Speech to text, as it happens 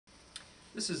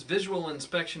This is visual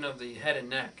inspection of the head and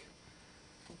neck.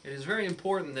 It is very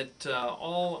important that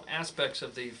all aspects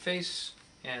of the face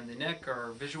and the neck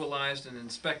are visualized and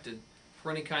inspected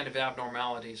for any kind of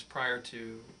abnormalities prior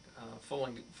to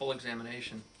full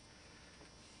examination.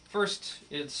 First,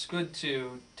 it's good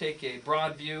to take a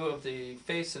broad view of the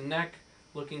face and neck,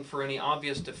 looking for any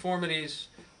obvious deformities,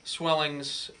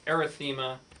 swellings,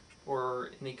 erythema,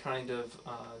 or any kind of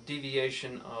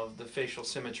deviation of the facial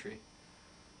symmetry.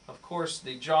 Of course,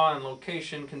 the jaw and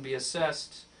location can be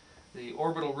assessed, the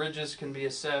orbital ridges can be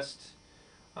assessed,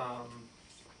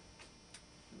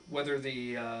 whether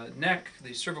the neck,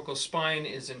 the cervical spine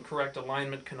is in correct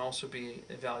alignment can also be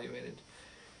evaluated.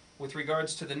 With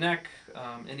regards to the neck,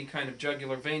 any kind of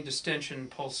jugular vein distension,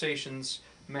 pulsations,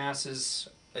 masses,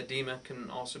 edema can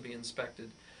also be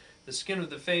inspected. The skin of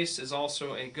the face is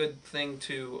also a good thing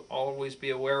to always be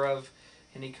aware of.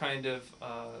 Any kind of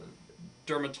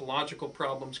dermatological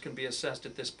problems can be assessed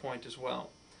at this point as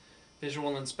well.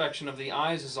 Visual inspection of the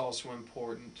eyes is also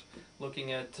important.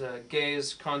 Looking at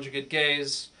gaze, conjugate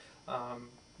gaze,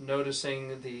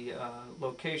 noticing the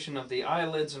location of the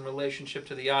eyelids in relationship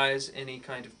to the eyes, any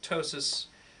kind of ptosis.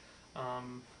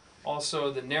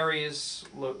 Also the nares,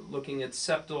 looking at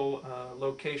septal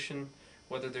location,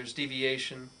 whether there's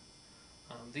deviation.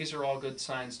 These are all good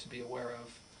signs to be aware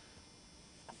of.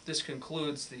 This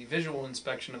concludes the visual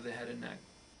inspection of the head and neck.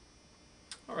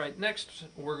 Alright, next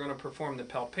we're going to perform the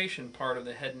palpation part of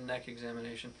the head and neck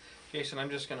examination. Jason,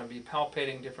 I'm just going to be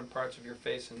palpating different parts of your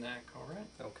face and neck, alright?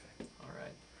 Okay.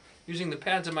 Alright. Using the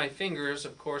pads of my fingers,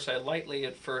 of course, I lightly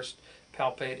at first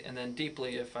palpate and then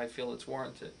deeply if I feel it's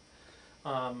warranted.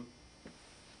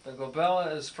 The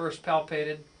glabella is first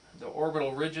palpated. The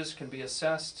orbital ridges can be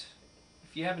assessed.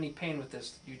 If you have any pain with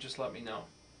this, you just let me know.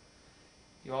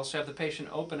 You also have the patient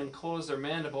open and close their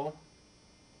mandible.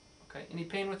 Okay, any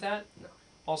pain with that? No.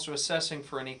 Also assessing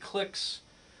for any clicks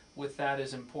with that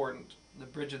is important. The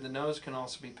bridge of the nose can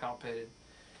also be palpated.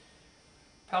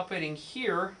 Palpating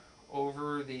here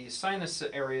over the sinus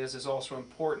areas is also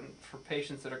important for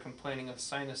patients that are complaining of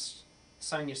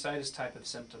sinusitis type of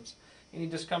symptoms. Any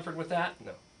discomfort with that?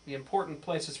 No. The important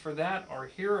places for that are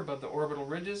here above the orbital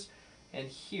ridges and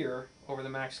here over the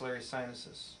maxillary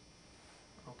sinuses.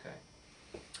 Okay.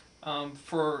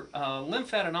 For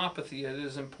lymphadenopathy, it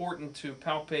is important to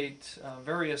palpate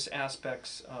various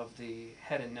aspects of the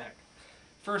head and neck.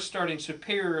 First, starting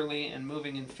superiorly and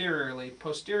moving inferiorly,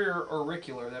 posterior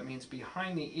auricular, that means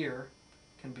behind the ear,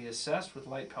 can be assessed with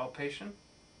light palpation.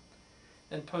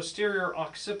 Then posterior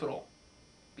occipital,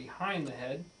 behind the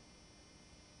head.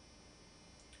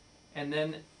 And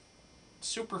then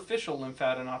superficial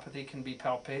lymphadenopathy can be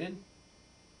palpated.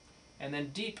 And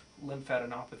then deep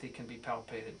lymphadenopathy can be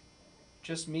palpated,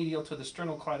 just medial to the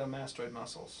sternocleidomastoid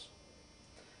muscles.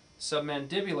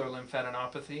 Submandibular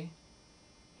lymphadenopathy,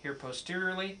 here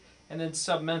posteriorly, and then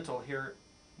submental, here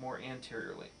more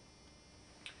anteriorly.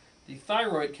 The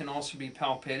thyroid can also be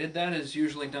palpated. That is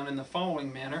usually done in the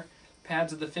following manner.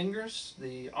 Pads of the fingers,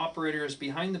 the operator is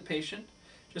behind the patient.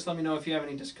 Just let me know if you have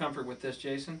any discomfort with this,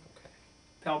 Jason. Okay.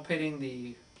 Palpating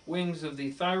the wings of the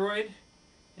thyroid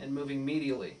and moving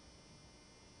medially.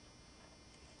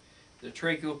 The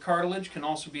tracheal cartilage can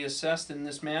also be assessed in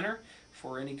this manner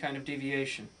for any kind of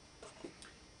deviation.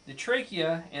 The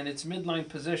trachea and its midline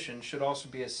position should also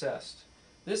be assessed.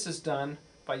 This is done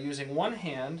by using one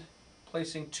hand,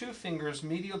 placing two fingers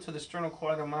medial to the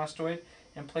sternocleidomastoid,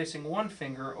 and placing one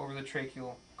finger over the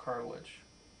tracheal cartilage.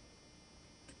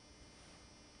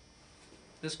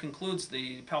 This concludes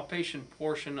the palpation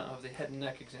portion of the head and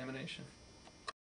neck examination.